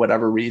afterwards for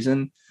whatever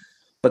reason.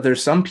 But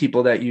there's some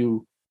people that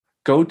you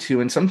go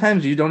to, and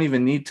sometimes you don't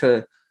even need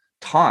to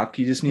talk.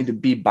 You just need to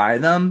be by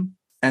them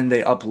and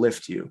they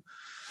uplift you.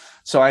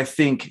 So I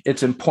think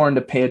it's important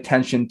to pay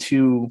attention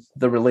to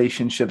the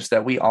relationships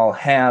that we all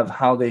have,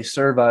 how they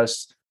serve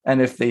us.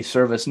 And if they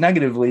serve us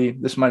negatively,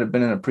 this might have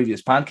been in a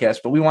previous podcast,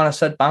 but we want to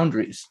set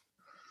boundaries,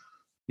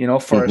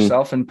 for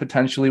ourselves and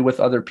potentially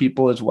with other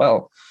people as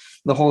well.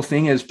 The whole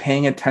thing is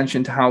paying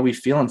attention to how we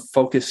feel and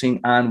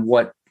focusing on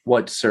what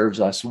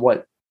serves us,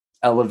 what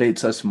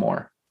elevates us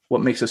more,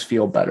 what makes us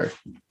feel better.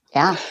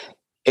 Yeah.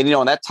 And,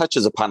 and that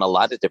touches upon a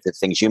lot of different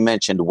things. You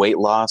mentioned weight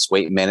loss,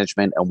 weight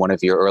management, and one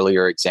of your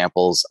earlier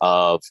examples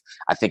of,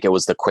 I think it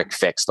was the quick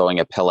fix, throwing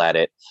a pill at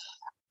it.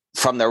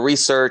 From the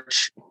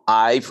research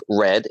I've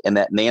read and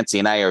that Nancy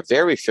and I are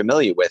very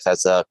familiar with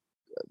as a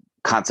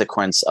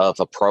consequence of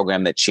a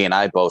program that she and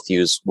I both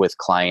use with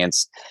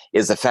clients,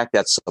 is the fact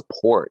that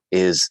support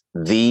is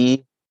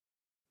the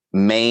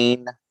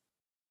main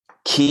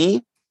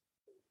key.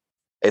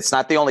 It's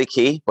not the only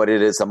key, but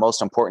it is the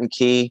most important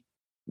key.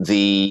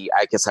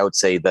 I guess I would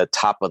say the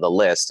top of the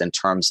list in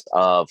terms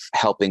of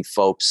helping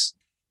folks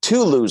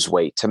to lose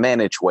weight, to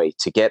manage weight,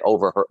 to get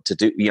over her, to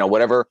do,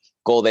 whatever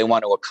goal they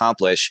want to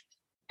accomplish.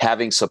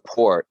 Having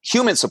support,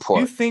 human support.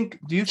 Do you think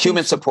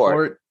human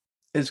support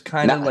is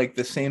kind of like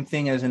the same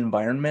thing as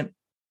environment?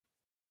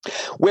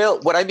 Well,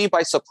 what I mean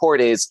by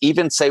support is,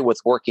 even say with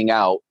working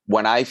out,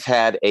 when I've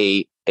had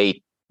a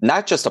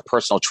not just a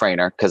personal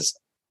trainer, because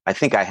I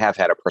think I have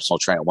had a personal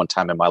trainer one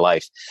time in my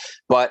life,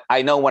 but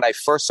I know when I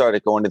first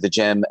started going to the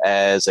gym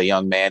as a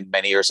young man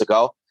many years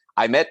ago,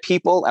 I met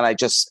people and I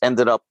just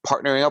ended up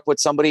partnering up with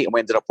somebody and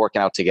we ended up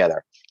working out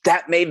together.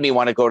 That made me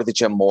want to go to the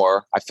gym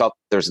more. I felt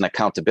there's an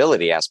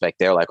accountability aspect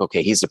there. Like,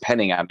 okay, he's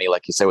depending on me,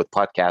 like you say with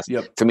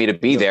podcasts, for me to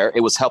be there.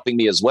 It was helping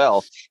me as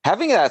well.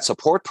 Having that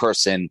support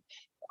person,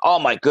 oh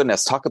my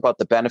goodness, talk about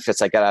the benefits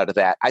I got out of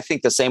that. I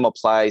think the same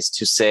applies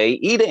to, say,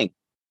 eating.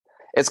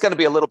 It's going to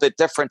be a little bit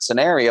different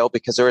scenario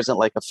because there isn't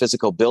like a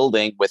physical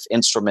building with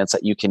instruments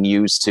that you can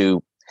use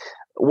to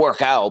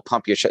work out,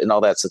 pump your shit and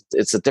all that. So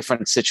it's a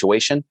different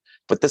situation.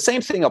 But the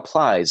same thing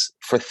applies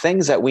for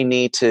things that we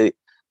need to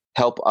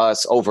help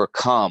us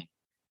overcome.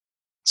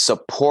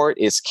 Support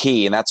is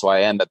key. And that's why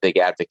I am a big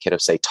advocate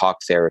of, say, talk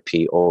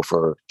therapy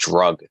over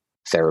drug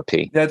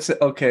therapy. That's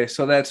okay.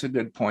 So that's a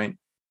good point.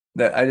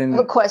 That I didn't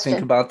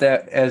think about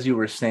that as you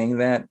were saying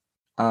that.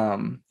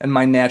 And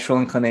my natural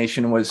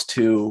inclination was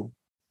to,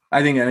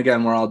 I think, and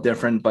again, we're all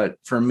different, but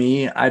for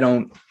me, I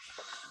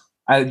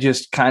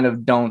just kind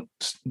of don't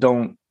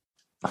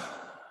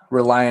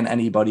rely on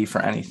anybody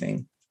for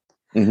anything.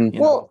 Mm-hmm.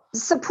 Well,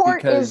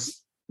 support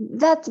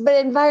but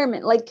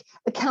environment, like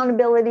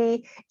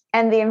accountability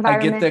and the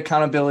environment. I get the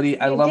accountability.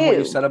 I love what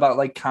you said about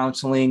like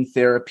counseling,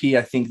 therapy.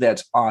 I think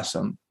that's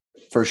awesome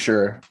for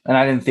sure. And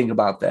I didn't think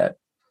about that.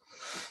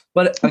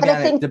 But again,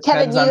 I think, it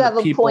depends Kevin, on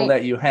the people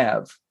that you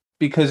have.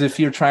 Because if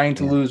you're trying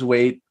to lose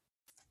weight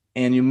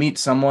and you meet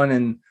someone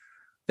and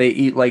they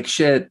eat like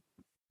shit,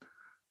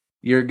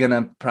 you're going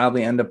to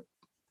probably end up,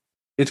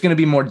 it's going to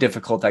be more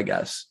difficult, I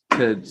guess,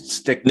 to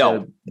stick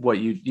to what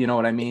you know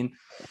what I mean?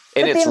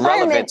 And it's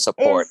relevant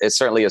support. It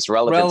certainly is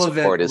relevant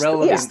support is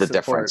the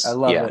difference. I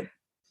love it.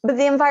 But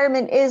the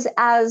environment is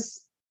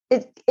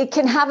it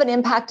can have an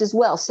impact as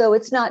well. So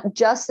it's not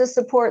just the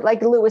support,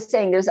 like Lou was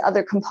saying, there's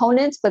other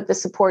components, but the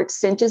support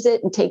cinches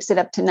it and takes it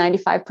up to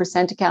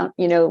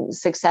 95%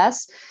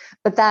 success.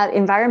 But that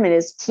environment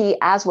is key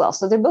as well.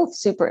 So they're both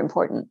super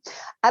important.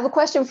 I have a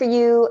question for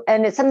you,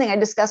 and it's something I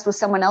discussed with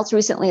someone else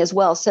recently as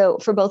well. So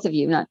for both of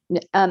you,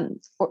 and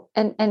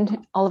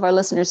all of our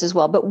listeners as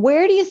well. But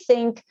where do you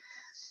think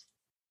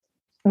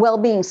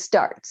well-being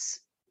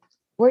starts?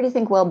 Where do you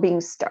think well-being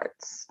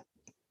starts?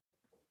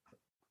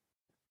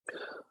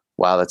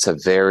 Wow, that's a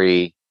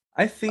very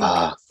I think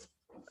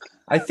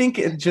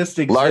it just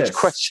exists. Large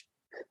question.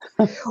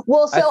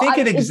 Well, so I think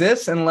it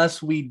exists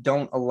unless we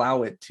don't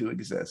allow it to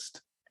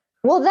exist.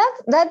 Well,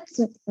 that's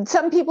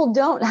some people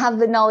don't have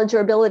the knowledge or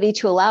ability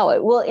to allow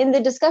it. Well, in the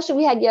discussion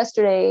we had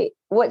yesterday,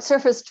 what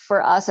surfaced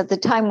for us at the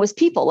time was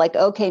people like,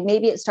 okay,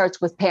 maybe it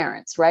starts with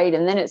parents, right?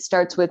 And then it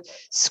starts with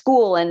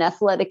school and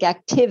athletic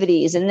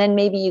activities. And then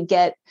maybe you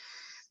get,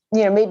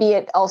 maybe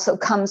it also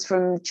comes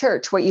from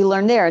church, what you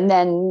learn there, and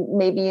then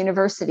maybe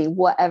university,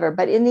 whatever.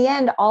 But in the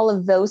end, all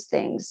of those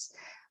things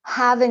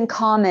have in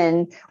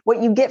common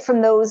what you get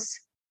from those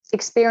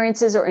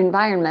experiences or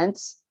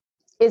environments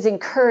is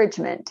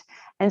encouragement.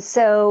 And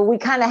so we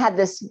kind of had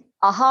this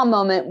aha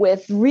moment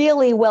with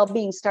really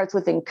well-being starts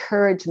with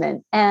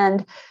encouragement.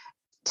 And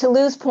to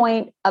Lou's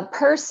point, a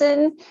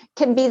person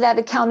can be that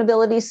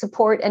accountability,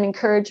 support, and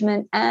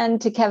encouragement. And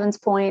to Kevin's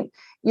point,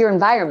 your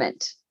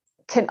environment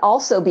can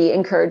also be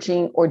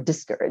encouraging or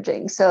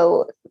discouraging.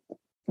 So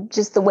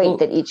just the weight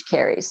that each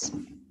carries.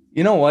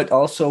 You know what?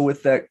 Also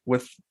with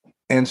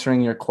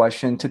answering your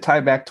question, to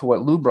tie back to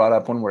what Lou brought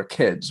up when we're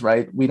kids,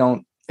 right? We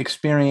don't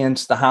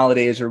experience the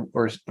holidays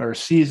or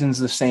seasons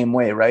the same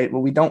way, right?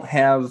 Well, we don't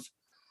have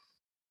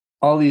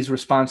all these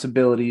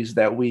responsibilities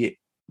that we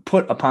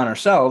put upon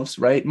ourselves,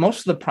 right? Most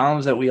of the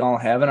problems that we all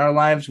have in our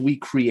lives, we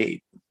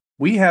create.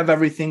 We have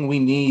everything we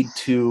need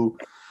to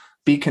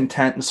be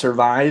content and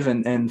survive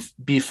and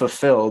be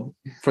fulfilled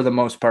for the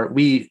most part.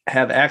 We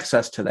have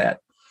access to that,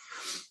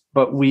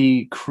 but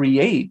we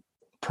create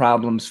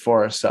problems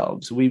for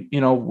ourselves.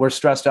 We're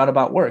stressed out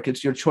about work.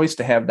 It's your choice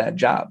to have that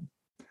job.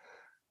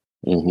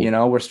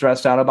 Mm-hmm. We're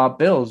stressed out about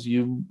bills.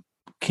 You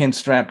can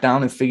strap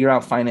down and figure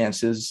out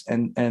finances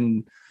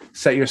and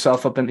set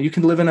yourself up, and you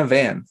can live in a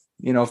van,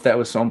 if that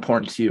was so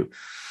important to you.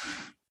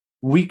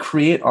 we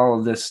create all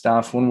of this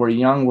stuff when we're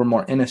young. We're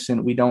more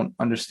innocent. We don't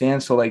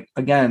understand. So like,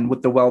 again,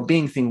 with the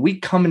well-being thing, we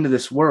come into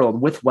this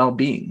world with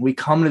well-being. We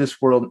come into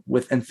this world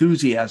with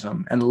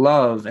enthusiasm and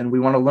love, and we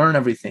want to learn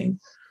everything.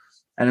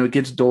 And it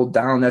gets doled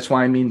down. That's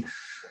why, I mean,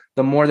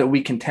 the more that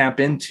we can tap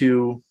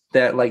into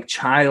that like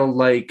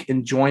childlike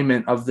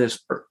enjoyment of this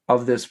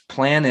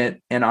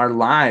planet and our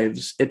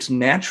lives, it's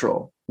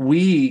natural.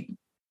 We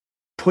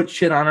put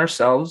shit on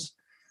ourselves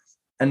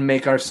and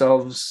make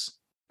ourselves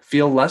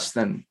feel less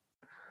than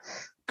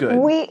good.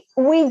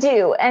 We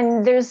do.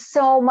 And there's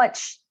so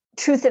much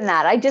truth in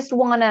that. I just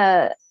want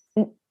to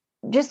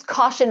just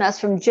caution us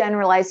from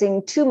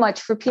generalizing too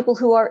much for people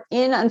who are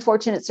in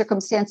unfortunate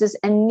circumstances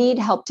and need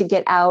help to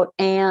get out.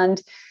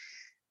 And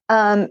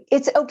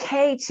it's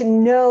okay to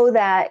know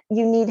that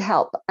you need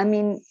help. I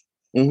mean,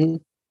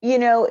 you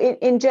know,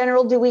 in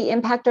general, do we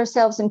impact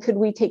ourselves and could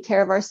we take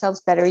care of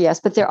ourselves better?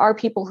 Yes. But there are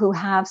people who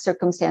have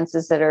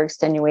circumstances that are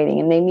extenuating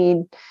and they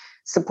need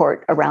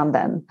support around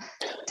them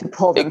to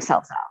pull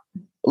themselves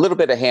out. A little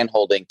bit of hand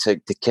holding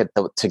to get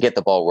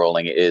the ball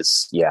rolling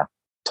is,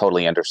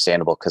 totally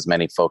understandable, because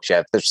many folks,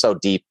 they're so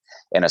deep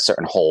in a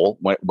certain hole,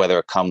 whether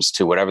it comes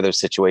to whatever their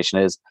situation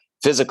is,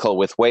 physical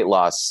with weight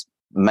loss,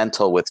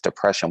 mental with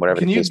depression, whatever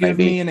the case may be. Can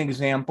you give me an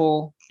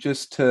example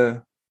just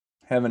to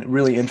have a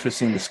really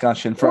interesting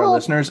discussion for our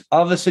listeners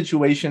of a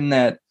situation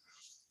that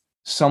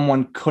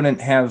someone couldn't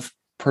have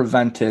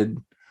prevented?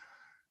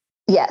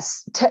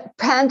 Yes.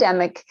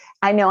 Pandemic.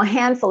 I know a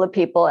handful of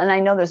people, and I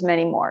know there's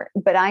many more,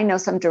 but I know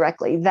some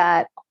directly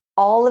that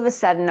all of a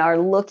sudden are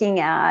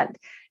looking at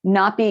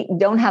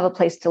don't have a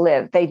place to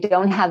live. They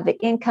don't have the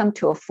income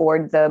to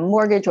afford the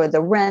mortgage or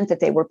the rent that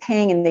they were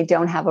paying, and they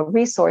don't have a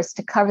resource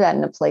to cover that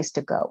and a place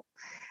to go.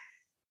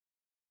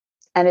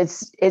 And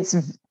it's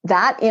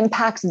that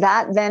impacts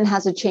that then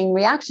has a chain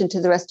reaction to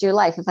the rest of your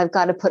life. If I've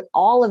got to put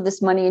all of this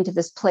money into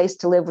this place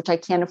to live, which I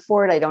can't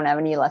afford, I don't have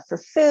any left for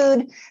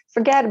food,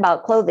 forget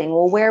about clothing.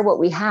 We'll wear what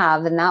we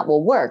have and that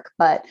will work.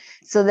 But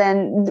so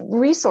then the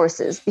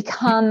resources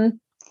become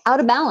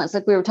out of balance,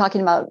 like we were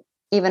talking about,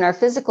 even our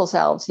physical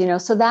selves, you know,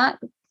 so that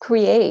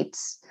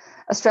creates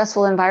a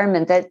stressful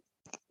environment that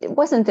it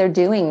wasn't their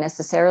doing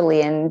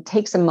necessarily and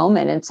takes a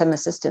moment and some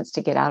assistance to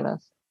get out of.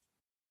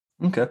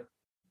 Okay.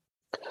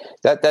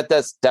 That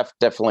does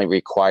definitely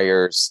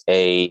requires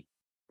a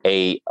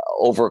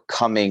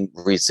overcoming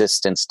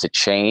resistance to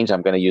change.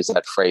 I'm going to use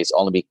that phrase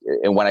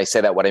and when I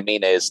say that, what I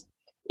mean is,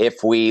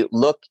 if we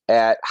look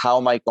at how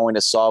am I going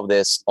to solve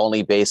this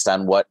only based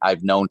on what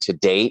I've known to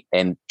date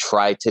and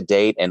tried to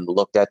date and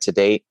looked at to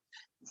date,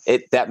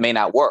 that may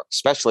not work,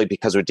 especially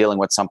because we're dealing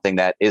with something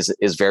that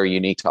is very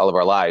unique to all of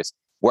our lives.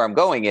 Where I'm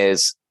going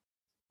is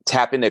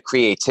tap into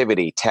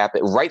creativity,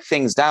 write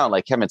things down.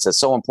 Like Kevin says,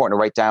 so important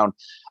to write down,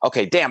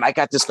 okay, damn, I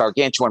got this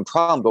gargantuan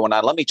problem going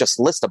on. Let me just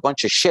list a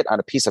bunch of shit on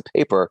a piece of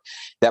paper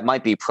that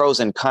might be pros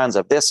and cons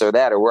of this or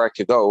that, or where I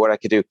could go or what I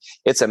could do.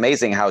 It's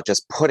amazing how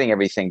just putting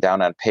everything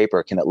down on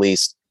paper can at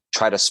least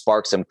try to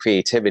spark some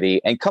creativity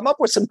and come up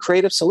with some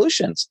creative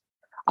solutions.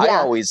 Yeah. I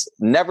always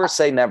never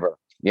say never,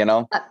 you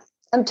know?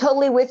 I'm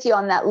totally with you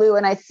on that, Lou.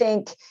 And I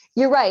think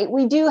you're right.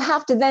 We do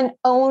have to then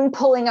own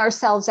pulling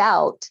ourselves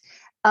out.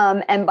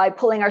 And by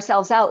pulling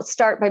ourselves out,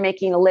 start by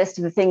making a list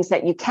of the things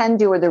that you can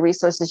do or the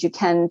resources you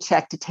can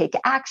check to take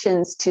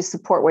actions to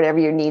support whatever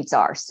your needs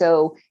are.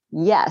 So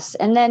yes.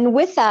 And then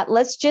with that,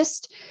 let's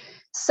just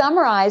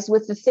summarize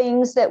with the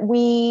things that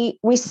we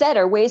said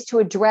are ways to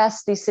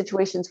address these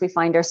situations we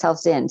find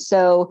ourselves in.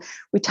 So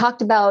we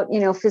talked about,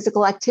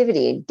 physical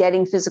activity.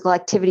 Getting physical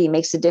activity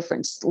makes a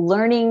difference.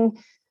 Learning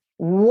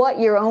what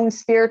your own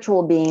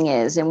spiritual being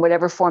is in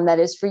whatever form that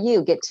is for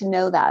you. Get to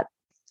know that.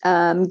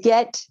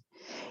 Get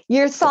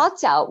your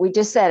thoughts out. We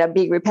just said, I'm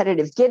being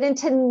repetitive. Get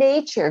into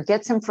nature,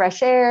 get some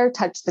fresh air,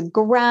 touch the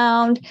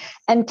ground,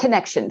 and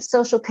connection,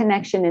 social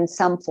connection in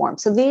some form.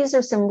 So these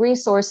are some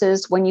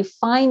resources when you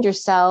find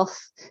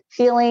yourself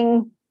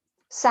feeling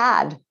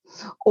sad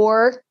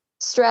or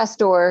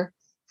stressed or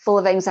full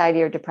of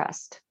anxiety or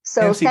depressed.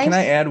 So Nancy, can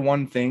I add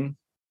one thing?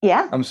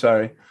 Yeah. I'm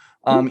sorry.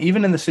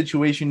 Even in the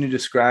situation you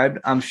described,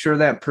 I'm sure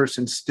that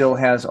person still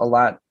has a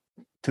lot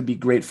to be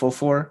grateful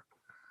for.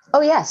 Oh,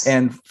 yes.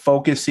 And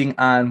focusing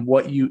on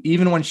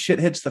even when shit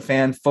hits the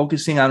fan,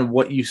 focusing on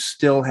what you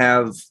still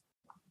have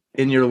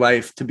in your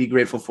life to be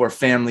grateful for: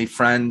 family,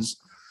 friends,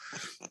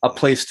 a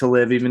place to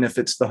live, even if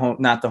it's the home,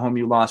 not the home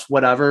you lost,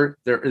 whatever.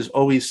 There is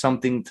always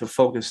something to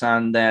focus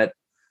on that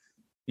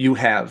you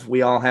have.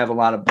 We all have a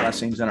lot of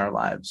blessings in our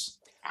lives.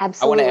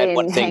 Absolutely. I want to add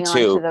one thing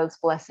too. On to those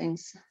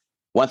blessings.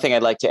 One thing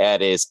I'd like to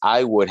add is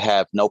I would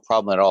have no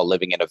problem at all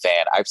living in a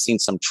van. I've seen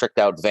some tricked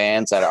out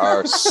vans that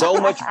are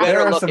so much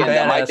better looking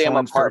than my damn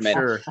apartment.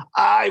 Sure.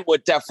 I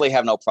would definitely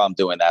have no problem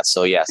doing that.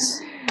 So yes,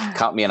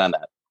 count me in on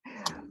that.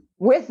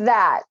 With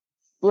that,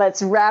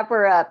 let's wrap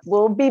her up.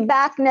 We'll be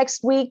back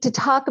next week to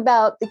talk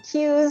about the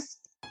cues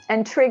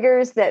and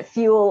triggers that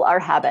fuel our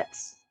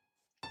habits.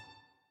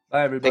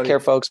 Bye, everybody. Take care,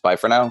 folks. Bye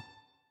for now.